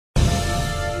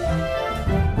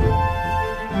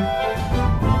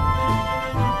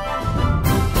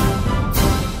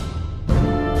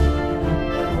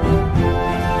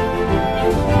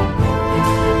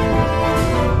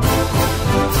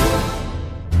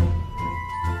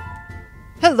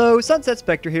Hello,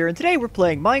 SunsetSpecter here, and today we're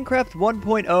playing Minecraft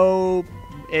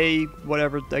 1.0,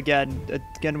 whatever,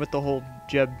 again with the whole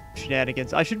Jeb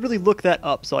shenanigans. I should really look that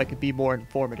up so I can be more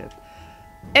informative.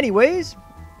 Anyways,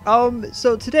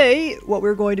 so today, what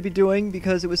we're going to be doing,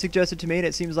 because it was suggested to me, and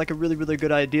it seems like a really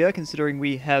good idea, considering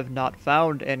we have not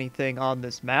found anything on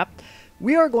this map,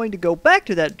 we are going to go back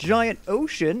to that giant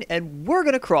ocean, and we're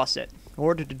going to cross it. In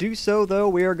order to do so, though,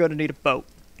 we are going to need a boat.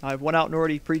 I've went out and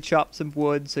already pre-chopped some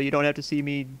wood, so you don't have to see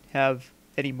me have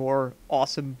any more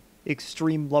awesome,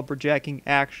 extreme lumberjacking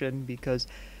action, because,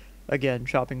 again,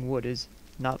 chopping wood is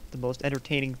not the most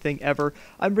entertaining thing ever.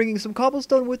 I'm bringing some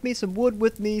cobblestone with me, some wood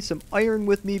with me, some iron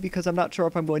with me, because I'm not sure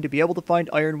if I'm going to be able to find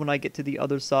iron when I get to the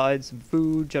other side, some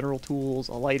food, general tools,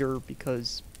 a lighter,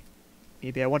 because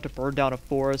maybe I want to burn down a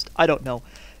forest. I don't know.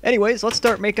 Anyways, let's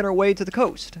start making our way to the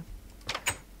coast.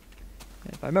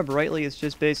 If I remember rightly, it's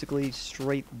just basically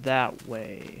straight that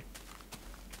way.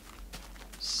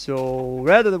 So,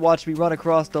 rather than watch me run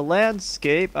across the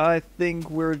landscape, I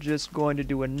think we're just going to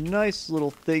do a nice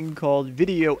little thing called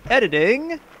video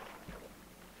editing.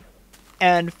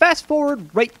 And fast forward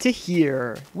right to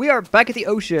here. We are back at the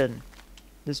ocean.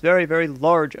 This very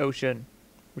large ocean,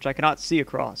 which I cannot see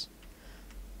across.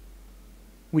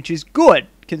 Which is good,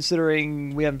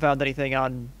 considering we haven't found anything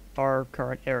on our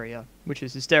current area, which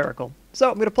is hysterical. So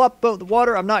I'm going to plop the boat in the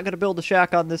water. I'm not going to build a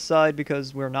shack on this side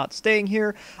because we're not staying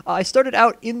here. I started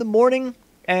out in the morning,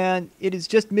 and it is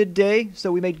just midday, so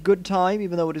we made good time,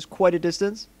 even though it is quite a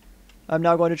distance. I'm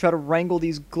now going to try to wrangle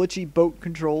these glitchy boat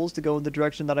controls to go in the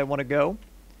direction that I want to go.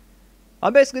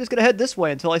 I'm basically just going to head this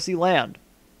way until I see land.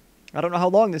 I don't know how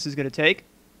long this is going to take,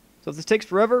 so if this takes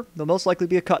forever, there'll most likely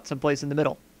be a cut someplace in the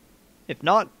middle. If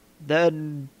not,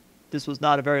 then this was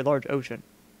not a very large ocean.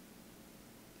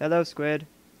 Hello, squid.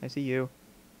 I see you.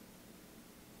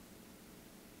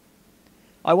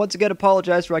 I once again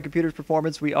apologize for my computer's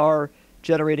performance. We are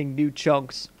generating new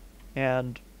chunks,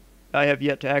 and I have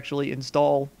yet to actually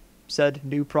install said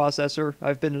new processor.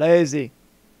 I've been lazy.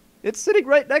 It's sitting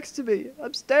right next to me.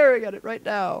 I'm staring at it right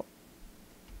now.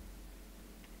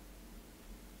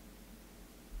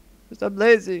 Just I'm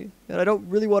lazy, and I don't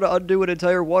really want to undo an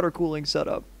entire water cooling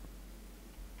setup.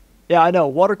 Yeah, I know.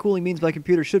 Water cooling means my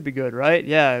computer should be good, right?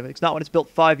 Yeah, it's not when it's built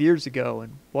 5 years ago,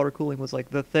 and water cooling was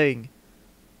like the thing.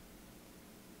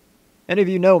 Any of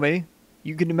you know me,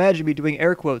 you can imagine me doing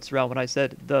air quotes around when I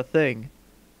said the thing.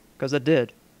 Because I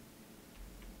did.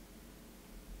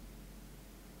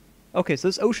 Okay, so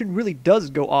this ocean really does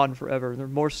go on forever. There are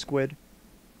more squid.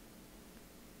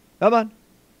 Come on.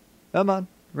 Come on.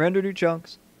 Render new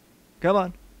chunks. Come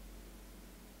on.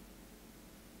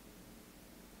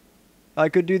 I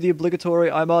could do the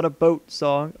obligatory I'm on a boat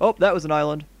song. Oh, that was an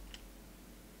island.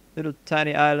 Little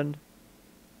tiny island.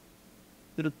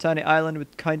 Little tiny island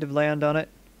with kind of land on it.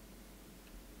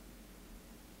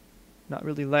 Not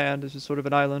really land, it's just sort of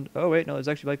an island. Oh wait, no, there's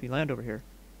actually might be land over here.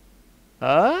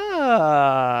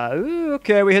 Ah, ooh,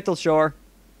 okay, we hit the shore.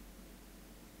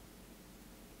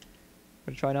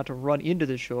 I'm gonna try not to run into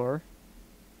the shore.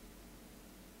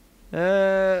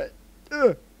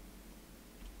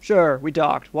 Sure, we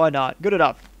docked. Why not? Good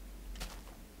enough.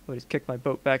 Oh, I just kicked my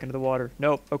boat back into the water.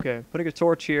 Nope. Okay. Putting a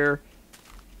torch here.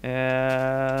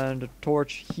 And a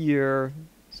torch here.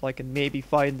 So I can maybe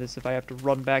find this if I have to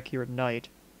run back here at night.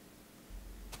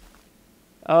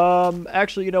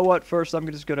 Actually, you know what? First, I'm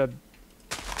just gonna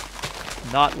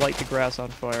not light the grass on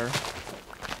fire.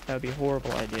 That would be a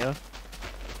horrible idea.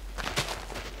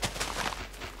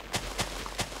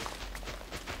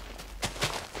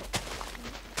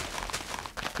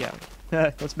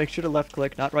 Yeah, let's make sure to left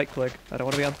click, not right click. I don't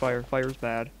want to be on fire. Fire's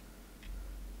bad.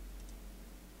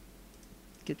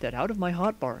 Get that out of my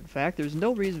hotbar. In fact, there's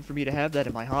no reason for me to have that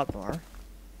in my hotbar.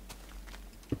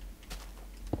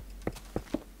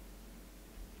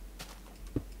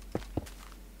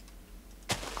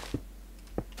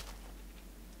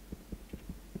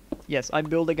 Yes, I'm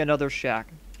building another shack.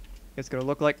 It's gonna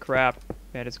look like crap,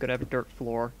 and it's gonna have a dirt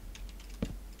floor.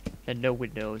 And no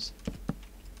windows.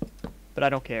 But I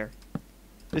don't care.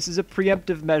 This is a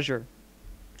preemptive measure.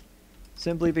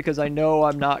 Simply because I know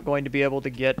I'm not going to be able to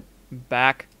get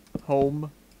back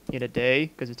home in a day,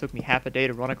 because it took me half a day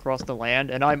to run across the land,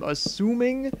 and I'm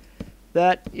assuming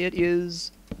that it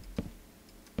is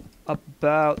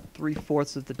about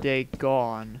 3/4 of the day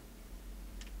gone.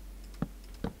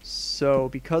 So,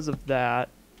 because of that,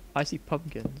 I see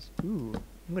pumpkins. Ooh,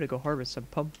 I'm gonna go harvest some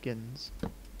pumpkins.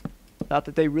 Not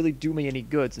that they really do me any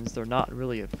good, since they're not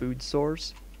really a food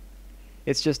source.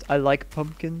 It's just, I like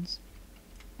pumpkins.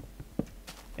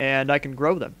 And I can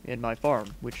grow them in my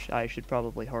farm, which I should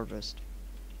probably harvest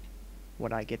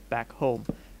when I get back home.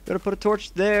 I'm gonna put a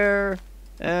torch there,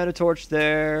 And a torch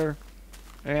there.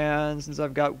 And since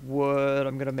I've got wood,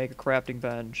 I'm going to make a crafting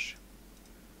bench.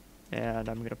 And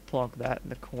I'm going to plunk that in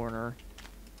the corner.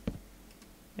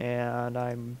 And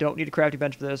I don't need a crafting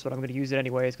bench for this, but I'm going to use it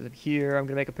anyways because I'm here. I'm going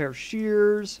to make a pair of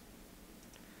shears.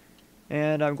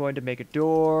 And I'm going to make a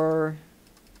door.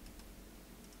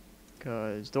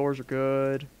 Because doors are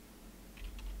good.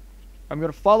 I'm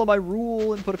going to follow my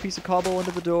rule and put a piece of cobble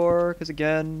into the door. Because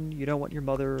again, you don't want your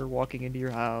mother walking into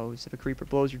your house if a creeper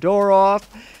blows your door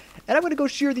off. And I'm going to go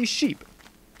shear these sheep.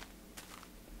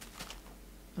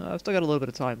 I've still got a little bit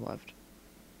of time left.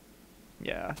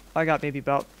 Yeah, I got maybe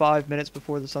about 5 minutes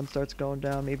before the sun starts going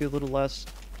down. Maybe a little less.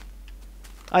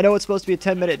 I know it's supposed to be a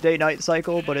 10-minute day-night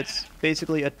cycle, but it's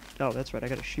basically a... Oh, that's right, I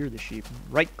gotta shear the sheep.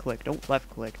 Right-click, don't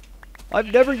left-click. I've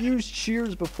never used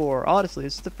shears before. Honestly,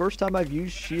 this is the first time I've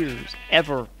used shears.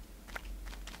 Ever.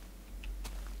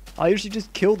 I usually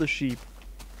just kill the sheep.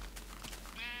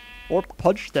 Or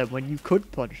punch them when you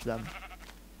could punch them.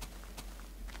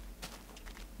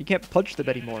 You can't punch them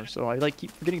anymore, so I like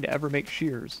keep forgetting to ever make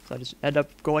shears. So I just end up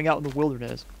going out in the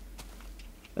wilderness.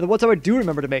 And then one time I do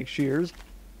remember to make shears,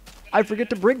 I forget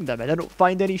to bring them, and I don't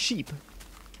find any sheep.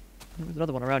 There's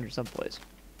another one around here someplace.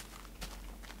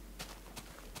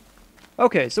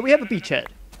 Okay, so we have a beachhead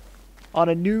on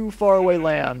a new faraway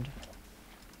land.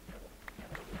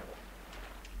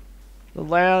 The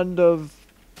land of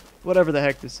whatever the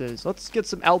heck this is. Let's get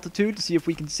some altitude to see if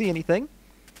we can see anything.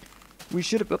 We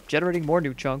should have... Oh, generating more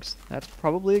new chunks. That's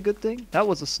probably a good thing. That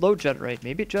was a slow generate.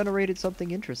 Maybe it generated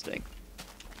something interesting.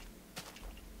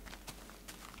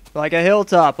 Like a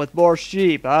hilltop with more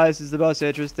sheep. Ah, this is the most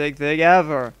interesting thing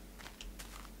ever.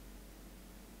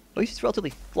 At least it's relatively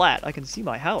flat. I can see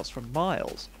my house from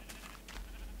miles.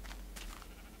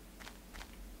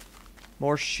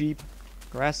 More sheep.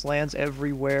 Grasslands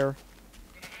everywhere.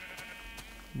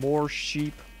 More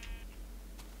sheep.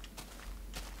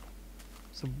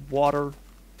 Some water.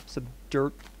 Some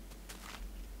dirt.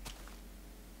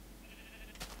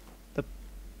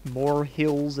 More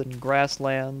hills and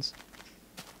grasslands.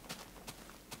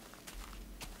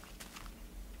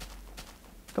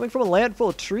 Coming from a land full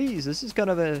of trees, this is kind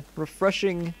of a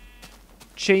refreshing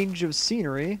change of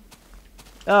scenery.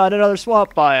 Ah, and another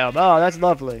swamp biome. Oh, that's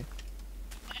lovely.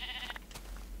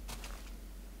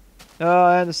 Oh,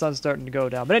 and the sun's starting to go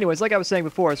down. But anyways, like I was saying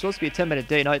before, it's supposed to be a 10-minute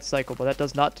day-night cycle, but that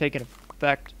does not take an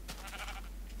effect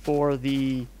for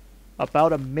the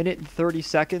about a minute and 30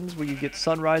 seconds where you get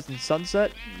sunrise and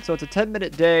sunset. So it's a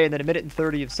 10-minute day, and then a minute and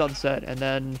 30 of sunset, and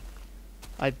then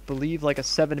I believe like a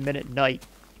 7-minute night.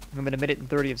 I'm in a minute and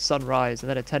 30 of sunrise, and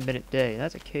then a 10-minute day.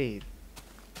 That's a cave.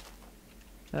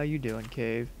 How you doing,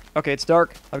 cave? Okay, it's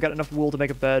dark. I've got enough wool to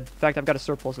make a bed. In fact, I've got a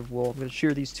surplus of wool. I'm going to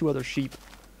shear these 2 other sheep.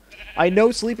 I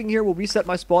know sleeping here will reset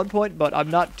my spawn point, but I'm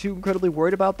not too incredibly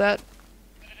worried about that.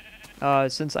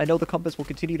 Since I know the compass will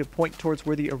continue to point towards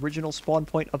where the original spawn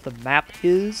point of the map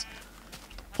is.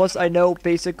 Plus, I know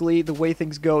basically the way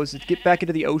things go is to get back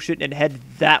into the ocean and head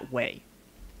that way.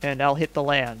 And I'll hit the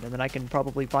land, and then I can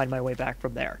probably find my way back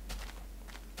from there.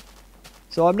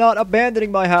 So I'm not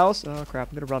abandoning my house. Oh,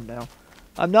 crap, I'm going to run now.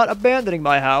 I'm not abandoning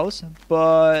my house,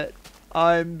 but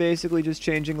I'm basically just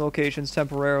changing locations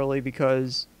temporarily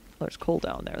because... Oh, there's coal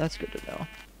down there. That's good to know.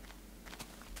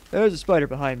 There's a spider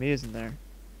behind me, isn't there?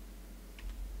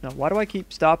 Now, why do I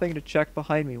keep stopping to check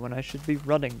behind me when I should be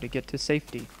running to get to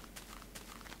safety?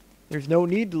 There's no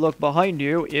need to look behind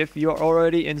you if you're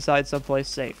already inside someplace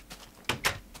safe.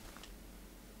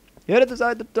 Get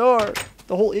inside the door.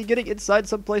 The whole getting inside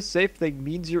someplace safe thing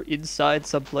means you're inside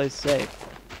someplace safe.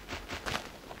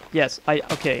 Yes,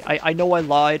 I know I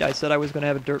lied. I said I was going to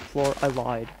have a dirt floor. I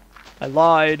lied. I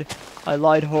lied. I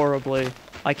lied horribly.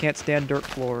 I can't stand dirt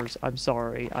floors. I'm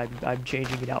sorry. I'm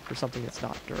changing it out for something that's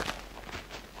not dirt.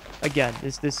 Again,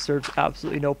 this serves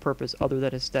absolutely no purpose other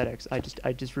than aesthetics.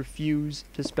 I just refuse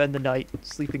to spend the night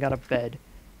sleeping on a bed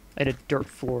in a dirt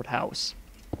floored house.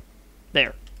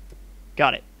 There.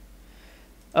 Got it.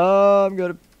 I'm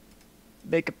gonna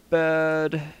make a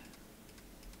bed.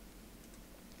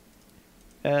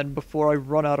 And before I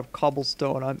run out of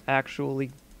cobblestone, I'm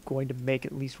actually going to make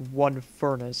at least 1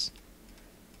 furnace.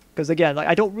 Because again, like,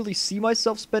 I don't really see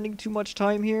myself spending too much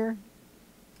time here.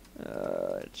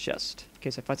 Chest, in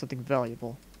case I find something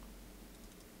valuable.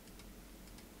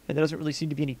 And there doesn't really seem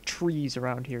to be any trees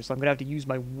around here, so I'm gonna have to use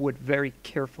my wood very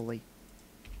carefully.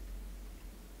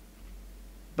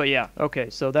 But yeah, okay,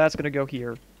 so that's gonna go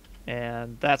here.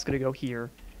 And that's gonna go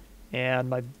here. And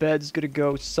my bed's gonna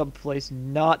go someplace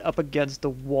not up against the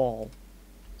wall.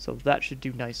 So that should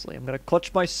do nicely. I'm gonna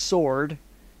clutch my sword.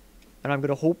 And I'm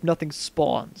gonna hope nothing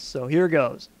spawns. So here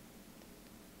goes.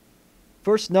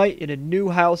 First night in a new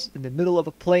house in the middle of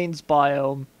a plains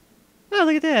biome. Oh,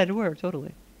 look at that. It worked,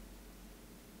 totally.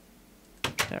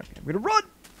 Okay, I'm gonna run!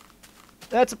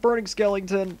 That's a burning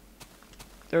skeleton.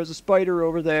 There's a spider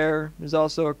over there. There's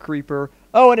also a creeper.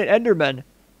 Oh, and an enderman.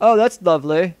 Oh, that's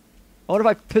lovely. I wonder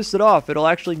if I piss it off, it'll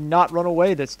actually not run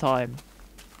away this time.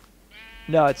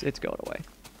 No, it's going away.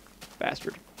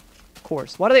 Bastard. Of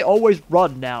course. Why do they always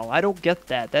run now? I don't get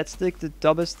that. That's like the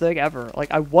dumbest thing ever.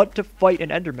 Like, I want to fight an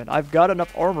enderman. I've got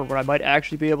enough armor where I might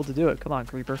actually be able to do it. Come on,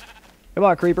 creeper. Come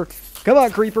on, creeper. Come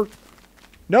on, creeper.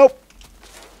 Nope.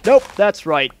 Nope, that's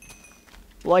right.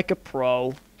 Like a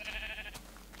pro.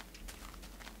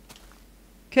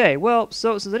 Okay, well,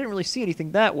 so since I didn't really see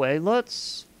anything that way,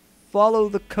 let's follow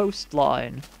the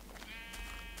coastline.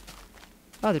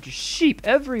 Oh, there's just sheep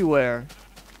everywhere.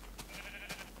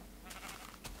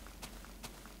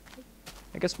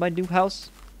 I guess my new house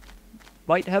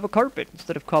might have a carpet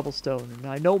instead of cobblestone. And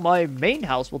I know my main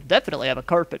house will definitely have a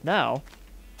carpet now.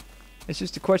 It's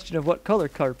just a question of what color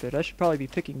carpet. I should probably be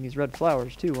picking these red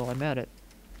flowers too while I'm at it.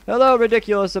 Hello,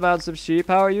 ridiculous amounts of sheep.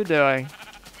 How are you doing?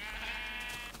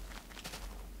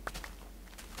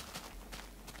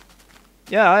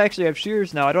 Yeah, I actually have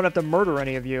shears now. I don't have to murder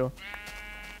any of you.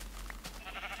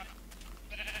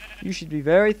 You should be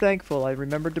very thankful I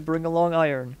remembered to bring along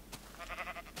iron.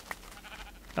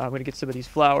 I'm gonna get some of these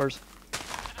flowers.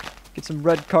 Get some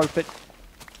red carpet.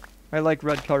 I like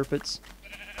red carpets.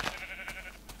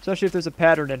 Especially if there's a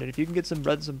pattern in it. If you can get some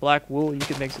red and some black wool, you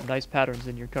can make some nice patterns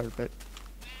in your carpet.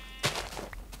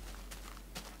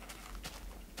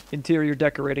 Interior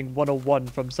decorating 101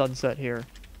 from Sunset here.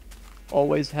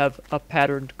 Always have a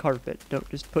patterned carpet. Don't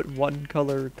just put one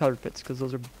color carpets, because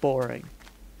those are boring.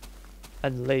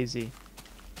 And lazy.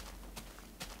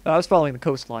 Oh, I was following the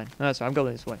coastline. That's right, I'm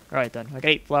going this way. Alright then. I got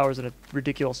 8 flowers and a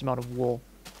ridiculous amount of wool.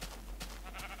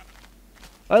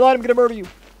 I lied, I'm gonna murder you!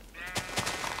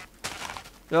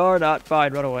 No, or not.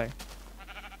 Fine, run away.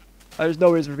 There's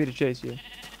no reason for me to chase you.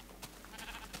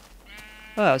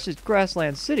 Oh, it's just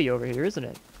Grassland City over here, isn't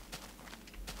it?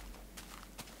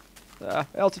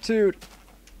 Altitude!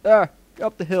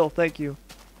 Up the hill, thank you.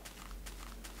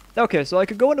 Okay, so I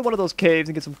could go into one of those caves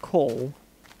and get some coal.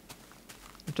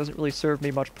 It doesn't really serve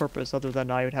me much purpose other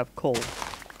than I would have coal.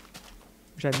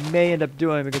 Which I may end up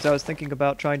doing because I was thinking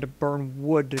about trying to burn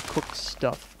wood to cook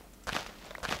stuff.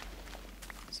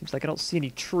 Seems like I don't see any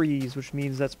trees, which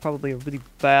means that's probably a really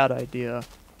bad idea.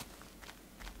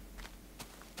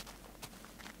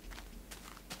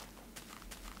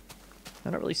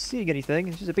 I'm not really seeing anything.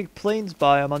 It's just a big plains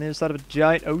biome on the other side of a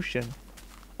giant ocean.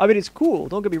 I mean, it's cool,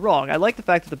 don't get me wrong. I like the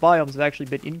fact that the biomes have actually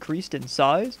been increased in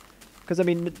size. Because, I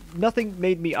mean, nothing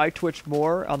made me eye twitch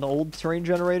more on the old terrain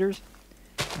generators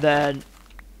than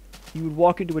you would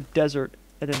walk into a desert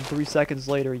and then 3 seconds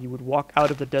later you would walk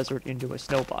out of the desert into a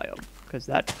snow biome. Because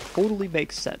that totally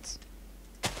makes sense.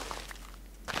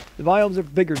 The biomes are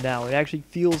bigger now. It actually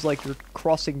feels like you're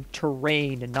crossing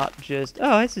terrain and not just,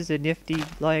 oh, this is a nifty,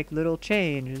 like, little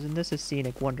change. Isn't this a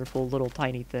scenic, wonderful, little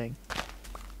tiny thing?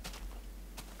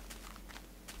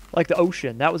 Like the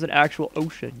ocean. That was an actual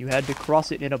ocean. You had to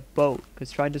cross it in a boat,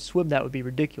 because trying to swim that would be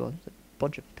ridiculous. There's a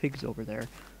bunch of pigs over there.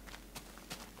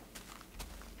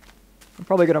 I'm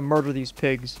probably going to murder these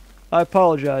pigs. I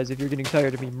apologize if you're getting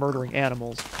tired of me murdering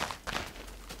animals.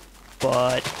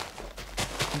 But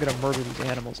I'm going to murder these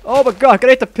animals. Oh my god, can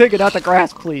I hit the pig and not the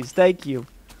grass, please? Thank you.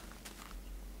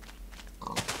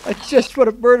 I just want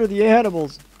to murder the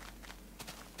animals.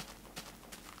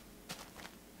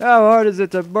 How hard is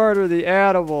it to murder the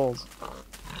animals?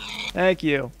 Thank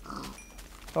you.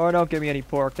 Or don't give me any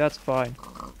pork, that's fine.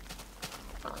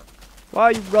 Why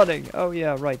are you running? Oh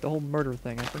yeah, right, the whole murder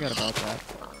thing. I forgot about that.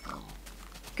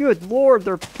 Good lord,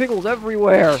 there are pickles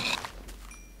everywhere!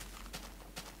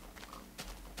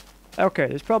 Okay,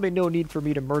 there's probably no need for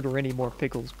me to murder any more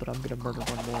pickles, but I'm gonna murder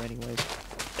one more anyways.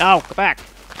 Ow, come back!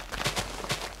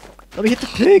 Let me hit the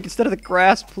pig instead of the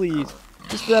grass, please.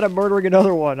 Just that I'm murdering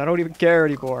another one. I don't even care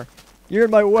anymore. You're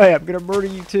in my way. I'm gonna murder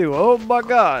you too. Oh my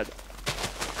god.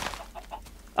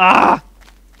 Ah!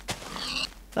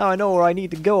 Now I know where I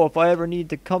need to go if I ever need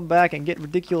to come back and get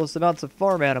ridiculous amounts of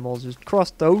farm animals. Just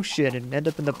cross the ocean and end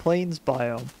up in the plains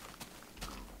biome.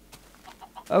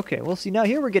 Okay, well see now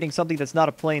here we're getting something that's not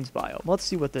a plains biome. Let's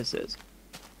see what this is.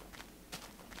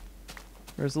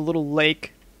 There's a little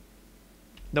lake.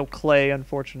 No clay,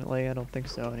 unfortunately. I don't think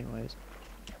so anyways.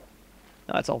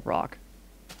 No, it's all rock.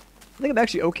 I think I'm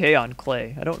actually okay on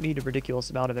clay. I don't need a ridiculous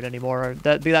amount of it anymore.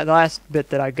 That last bit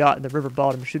that I got in the river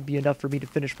bottom should be enough for me to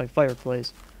finish my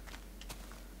fireplace.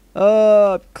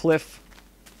 Cliff.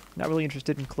 Not really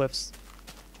interested in cliffs.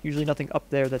 Usually nothing up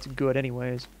there that's good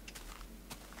anyways.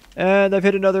 And I've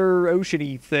hit another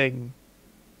ocean-y thing.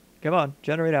 Come on,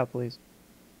 generate out, please.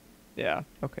 Yeah,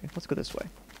 okay, let's go this way.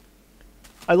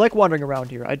 I like wandering around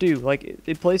here. I do. Like,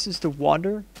 in places to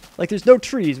wander. Like, there's no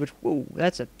trees, which... Whoa,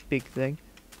 that's a big thing.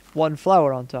 One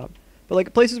flower on top. But,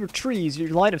 like, places with trees, your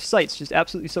line of sight's just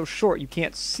absolutely so short you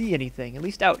can't see anything. At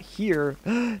least out here.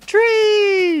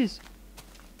 Trees!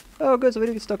 Oh, good, so if I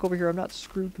do get stuck over here, I'm not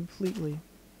screwed completely.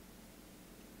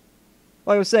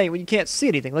 Like I was saying, when you can't see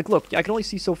anything. Like, look, I can only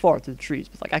see so far through the trees.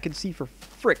 But, like, I can see for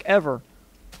frick ever.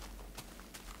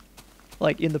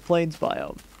 Like, in the plains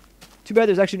biome. Too bad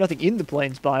there's actually nothing in the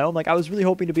plains biome. Like, I was really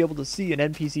hoping to be able to see an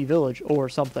NPC village or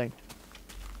something.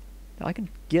 Now, I can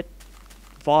get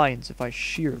vines if I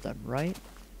shear them, right?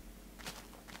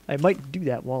 I might do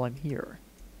that while I'm here.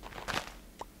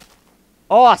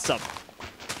 Awesome!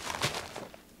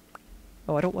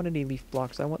 Oh, I don't want any leaf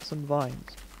blocks. I want some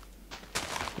vines.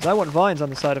 Because I want vines on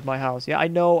the side of my house. Yeah, I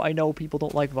know people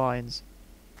don't like vines.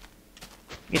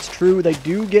 It's true, they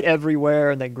do get everywhere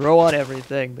and they grow on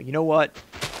everything. But you know what?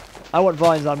 I want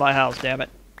vines on my house, damn it.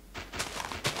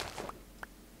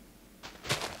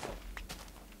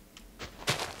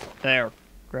 There.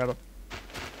 Grab a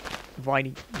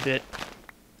viney bit.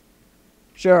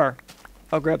 Sure.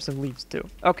 I'll grab some leaves too.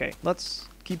 Okay, let's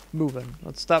keep moving.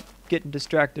 Let's stop getting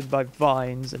distracted by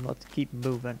vines and let's keep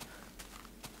moving.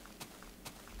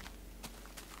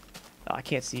 Oh, I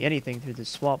can't see anything through this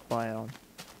swamp biome.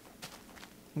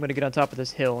 I'm gonna get on top of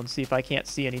this hill and see if I can't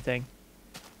see anything.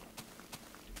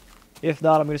 If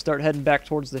not, I'm going to start heading back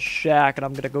towards the shack, and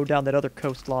I'm going to go down that other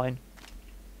coastline.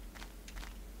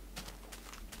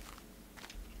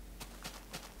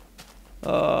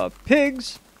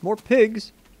 Pigs! More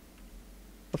pigs!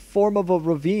 A form of a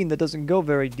ravine that doesn't go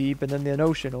very deep, and then an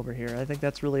ocean over here. I think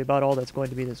that's really about all that's going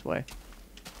to be this way.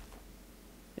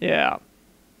 Yeah.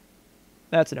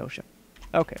 That's an ocean.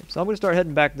 Okay, so I'm going to start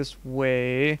heading back this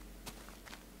way.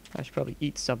 I should probably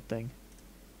eat something.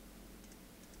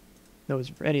 No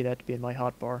reason for any of that to be in my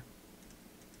hotbar.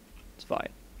 It's fine.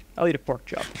 I'll eat a pork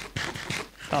chop.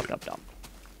 Nom nom nom.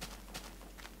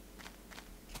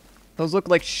 Those look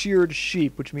like sheared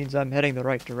sheep, which means I'm heading the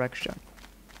right direction.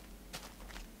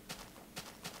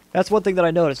 That's one thing that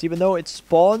I noticed. Even though it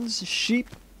spawns sheep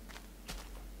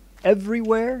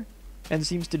everywhere and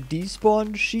seems to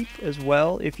despawn sheep as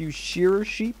well, if you shear a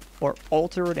sheep or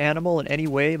alter an animal in any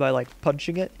way by, like,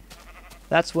 punching it,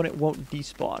 that's when it won't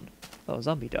despawn. Oh, a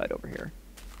zombie died over here.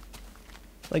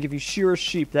 Like, if you shear a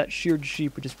sheep, that sheared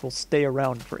sheep will stay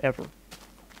around forever.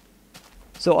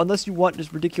 So, unless you want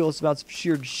just ridiculous amounts of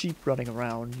sheared sheep running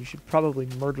around, you should probably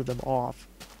murder them off.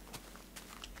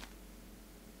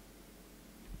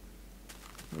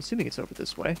 I'm assuming it's over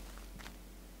this way.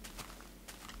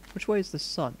 Which way is the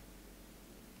sun?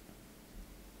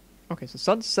 Okay, so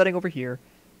sun's setting over here.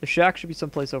 The shack should be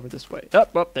someplace over this way.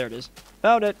 Oh, there it is.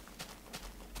 Found it!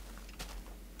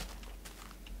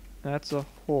 That's a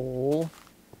hole.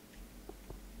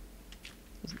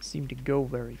 Doesn't seem to go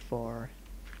very far.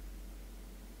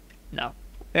 No.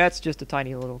 That's just a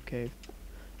tiny little cave.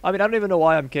 I mean, I don't even know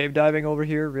why I'm cave diving over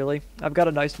here, really. I've got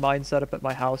a nice mine set up at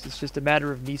my house. It's just a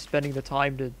matter of me spending the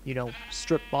time to, you know,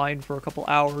 strip mine for a couple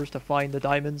hours to find the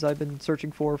diamonds I've been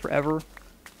searching for forever.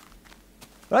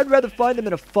 But I'd rather find them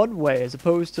in a fun way as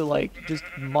opposed to, like, just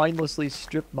mindlessly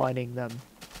strip mining them.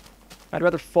 I'd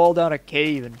rather fall down a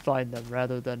cave and find them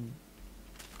rather than,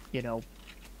 you know,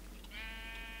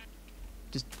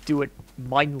 just do it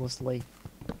mindlessly.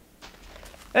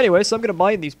 Anyway, so I'm going to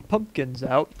mine these pumpkins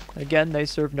out. Again, they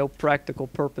serve no practical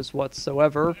purpose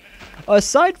whatsoever.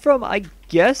 Aside from, I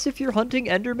guess, if you're hunting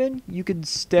Endermen, you can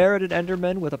stare at an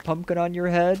Enderman with a pumpkin on your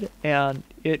head, and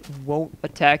it won't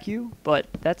attack you. But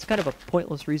that's kind of a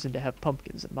pointless reason to have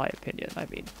pumpkins, in my opinion. I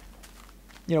mean,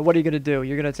 you know, what are you going to do?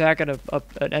 You're going to attack an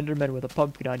Enderman with a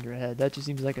pumpkin on your head. That just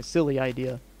seems like a silly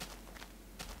idea.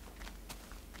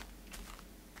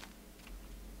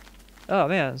 Oh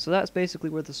man, so that's basically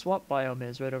where the swamp biome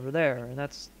is, right over there, and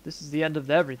this is the end of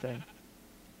everything.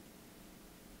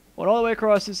 Went all the way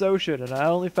across this ocean, and I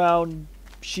only found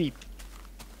sheep.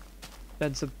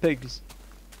 And some pigs.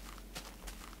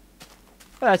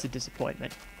 That's a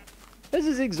disappointment. This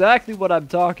is exactly what I'm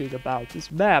talking about.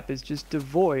 This map is just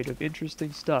devoid of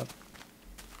interesting stuff.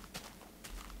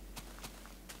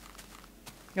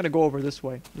 I'm gonna go over this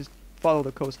way. Just follow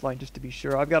the coastline just to be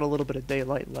sure. I've got a little bit of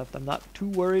daylight left. I'm not too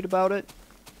worried about it.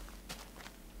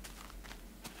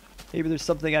 Maybe there's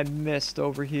something I missed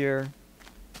over here.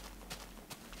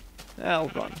 I'll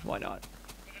run. Why not?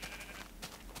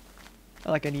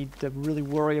 Not like I need to really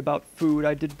worry about food.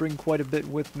 I did bring quite a bit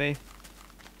with me.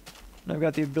 And I've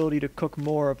got the ability to cook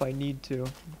more if I need to,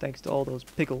 thanks to all those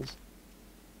pickles.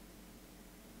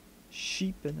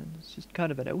 sheep, and then it's just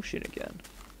kind of an ocean again.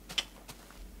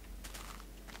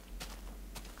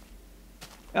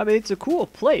 I mean, it's a cool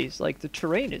place. Like, the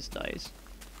terrain is nice.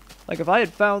 Like, if I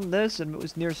had found this and it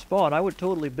was near spawn, I would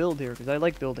totally build here, because I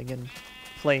like building in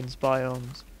plains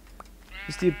biomes.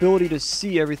 Just the ability to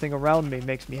see everything around me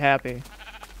makes me happy.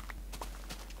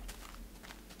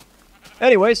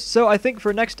 Anyways, so I think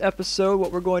for next episode,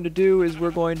 what we're going to do is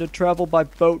we're going to travel by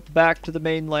boat back to the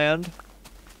mainland.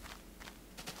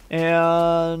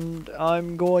 And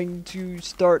I'm going to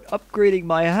start upgrading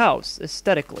my house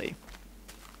aesthetically.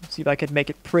 See if I can make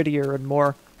it prettier and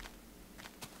more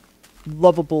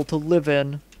lovable to live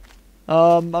in.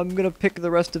 I'm gonna pick the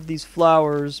rest of these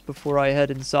flowers before I head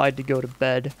inside to go to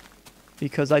bed.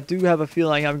 Because I do have a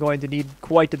feeling I'm going to need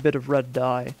quite a bit of red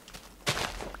dye.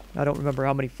 I don't remember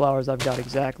how many flowers I've got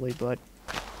exactly, but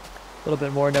a little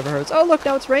bit more never hurts. Oh, look,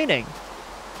 now it's raining.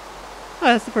 Oh,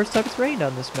 that's the first time it's rained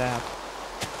on this map.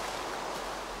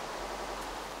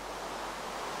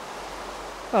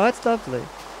 Oh, that's lovely.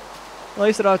 Well, at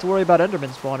least I don't have to worry about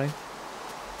Endermen spawning.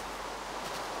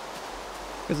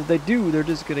 Because if they do, they're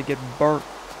just going to get burnt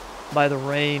by the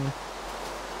rain.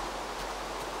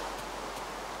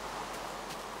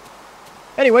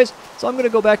 Anyways, so I'm going to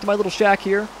go back to my little shack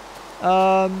here.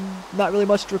 Not really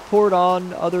much to report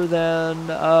on other than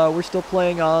we're still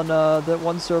playing on that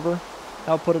one server.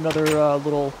 I'll put another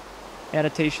little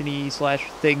annotation-y slash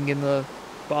thing in the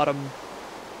bottom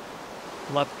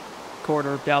left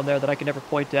corner down there that I can never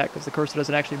point at because the cursor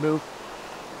doesn't actually move.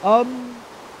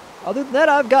 Other than that,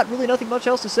 I've got really nothing much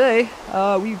else to say.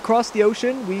 We crossed the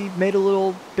ocean. We made a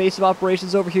little base of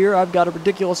operations over here. I've got a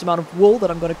ridiculous amount of wool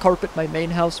that I'm going to carpet my main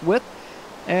house with.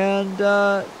 And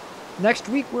next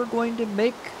week, we're going to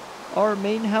make our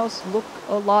main house look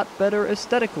a lot better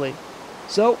aesthetically.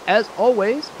 So, as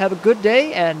always, have a good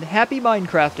day and happy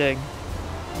Minecrafting!